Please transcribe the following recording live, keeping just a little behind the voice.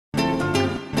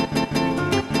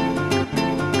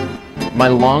My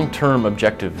long-term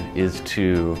objective is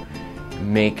to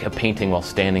make a painting while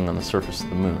standing on the surface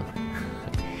of the moon.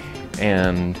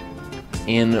 And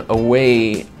in a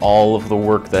way, all of the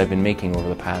work that I've been making over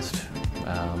the past,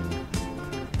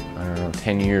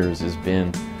 10 years has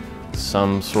been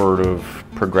some sort of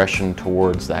progression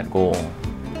towards that goal.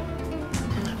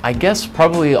 I guess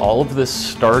probably all of this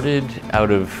started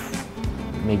out of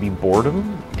maybe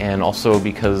boredom, and also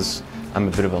because I'm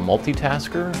a bit of a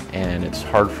multitasker and it's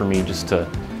hard for me just to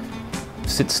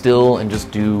sit still and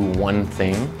just do one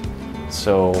thing.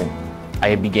 So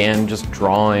I began just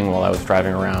drawing while I was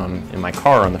driving around in my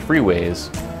car on the freeways,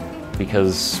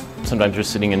 because sometimes you're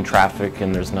sitting in traffic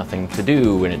and there's nothing to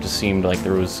do, and it just seemed like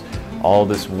there was all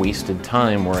this wasted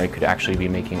time where I could actually be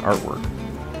making artwork.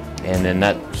 And then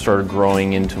that started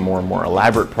growing into more and more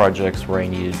elaborate projects where I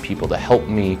needed people to help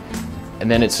me. And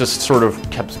then it's just sort of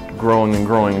kept growing and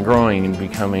growing and growing and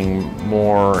becoming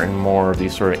more and more of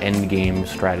these sort of end game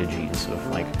strategies of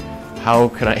like, how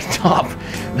can I top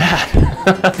that?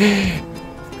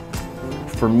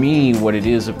 For me, what it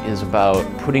is about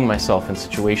putting myself in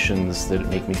situations that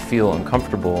make me feel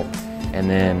uncomfortable and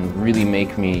then really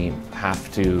make me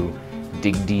have to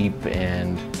dig deep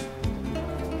and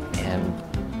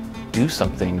do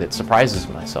something that surprises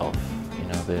myself. You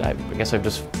know, that I guess I've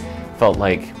just felt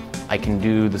like I can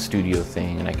do the studio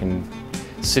thing, and I can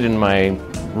sit in my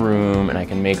room and I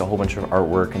can make a whole bunch of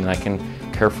artwork, and I can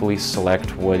carefully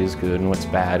select what is good and what's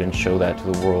bad and show that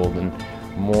to the world. And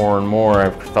more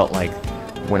I've felt like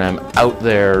when I'm out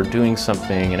there doing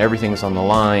something and everything's on the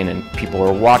line and people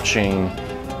are watching,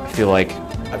 I feel like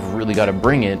I've really got to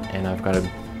bring it, and I've got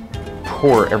to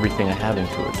pour everything I have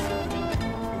into it.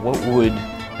 What would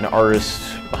an artist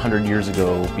 100 years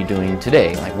ago be doing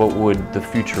today? Like, what would the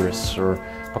futurists or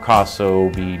Picasso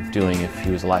be doing if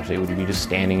he was alive today? Would he be just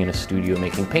standing in a studio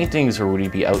making paintings, or would he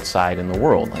be outside in the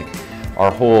world? Like,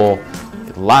 our whole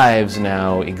lives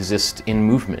now exist in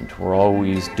movement. We're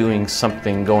always doing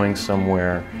something, going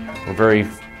somewhere. We're very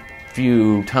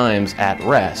few times at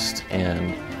rest,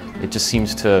 and it just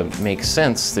seems to make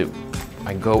sense that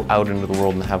I go out into the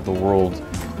world and have the world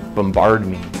bombard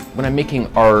me. When I'm making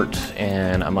art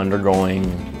and I'm undergoing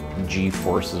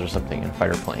G-forces or something in a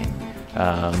fighter plane,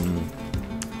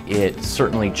 it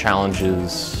certainly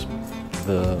challenges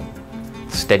the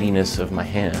steadiness of my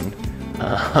hand.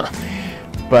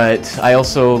 But I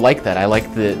also like that. I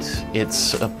like that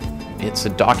it's a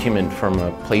document from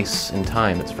a place in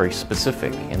time that's very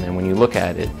specific, and then when you look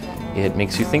at it, it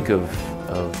makes you think of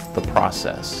the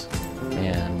process,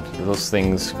 and those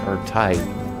things are tied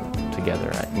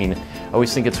together. I mean, I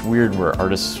always think it's weird where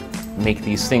artists make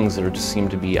these things that just seem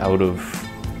to be out of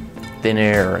thin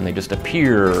air, and they just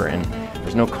appear, and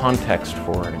there's no context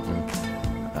for it. And,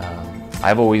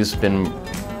 I've always been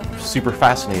super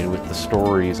fascinated with the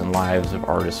stories and lives of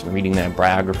artists, and reading their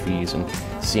biographies and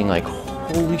seeing like,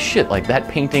 holy shit, like that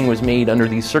painting was made under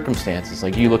these circumstances.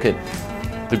 Like, you look at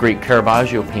the great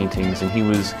Caravaggio paintings, and he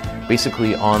was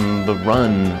basically on the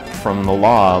run from the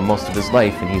law most of his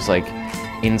life, and he's like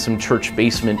in some church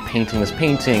basement painting this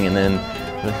painting, and then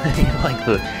like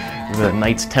the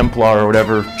Knights Templar or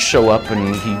whatever show up,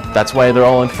 and that's why they're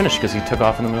all unfinished, because he took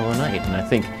off in the middle of the night. And I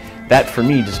think that for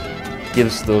me just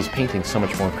gives those paintings so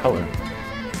much more color.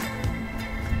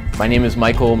 My name is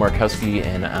Michael Markowsky,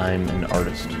 and I'm an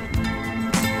artist.